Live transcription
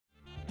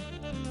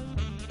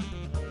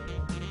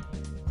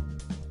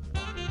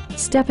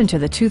Step into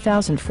the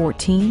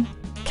 2014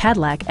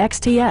 Cadillac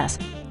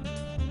XTS.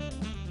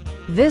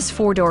 This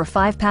four-door,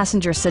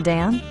 five-passenger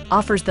sedan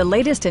offers the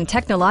latest in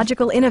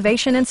technological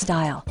innovation and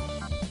style.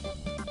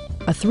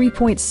 A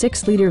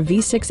 3.6-liter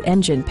V6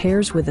 engine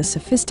pairs with a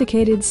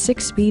sophisticated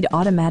six-speed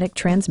automatic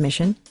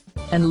transmission,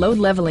 and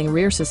load-leveling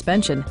rear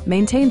suspension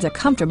maintains a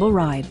comfortable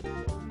ride.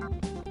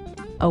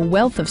 A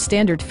wealth of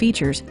standard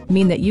features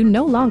mean that you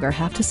no longer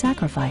have to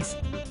sacrifice,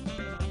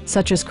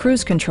 such as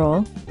cruise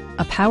control,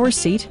 a power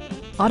seat,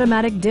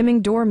 automatic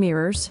dimming door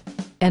mirrors,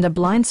 and a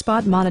blind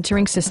spot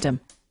monitoring system.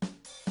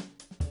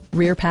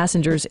 Rear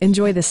passengers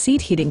enjoy the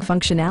seat heating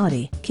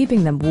functionality,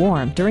 keeping them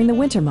warm during the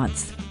winter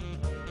months.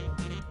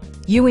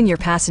 You and your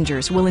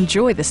passengers will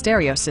enjoy the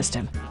stereo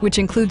system, which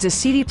includes a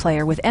CD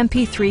player with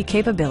MP3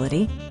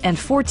 capability and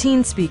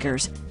 14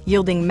 speakers,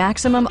 yielding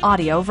maximum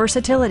audio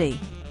versatility.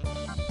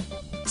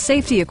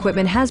 Safety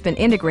equipment has been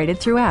integrated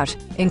throughout,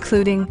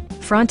 including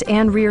front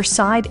and rear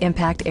side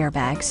impact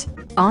airbags,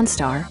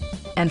 OnStar,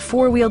 and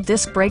four-wheel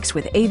disc brakes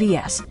with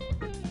ABS.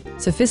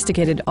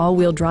 Sophisticated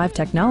all-wheel drive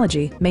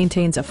technology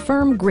maintains a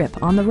firm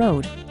grip on the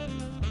road.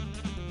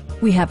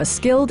 We have a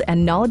skilled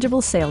and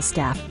knowledgeable sales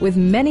staff with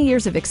many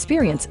years of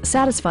experience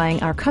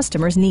satisfying our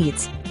customers'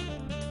 needs.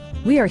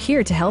 We are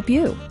here to help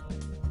you.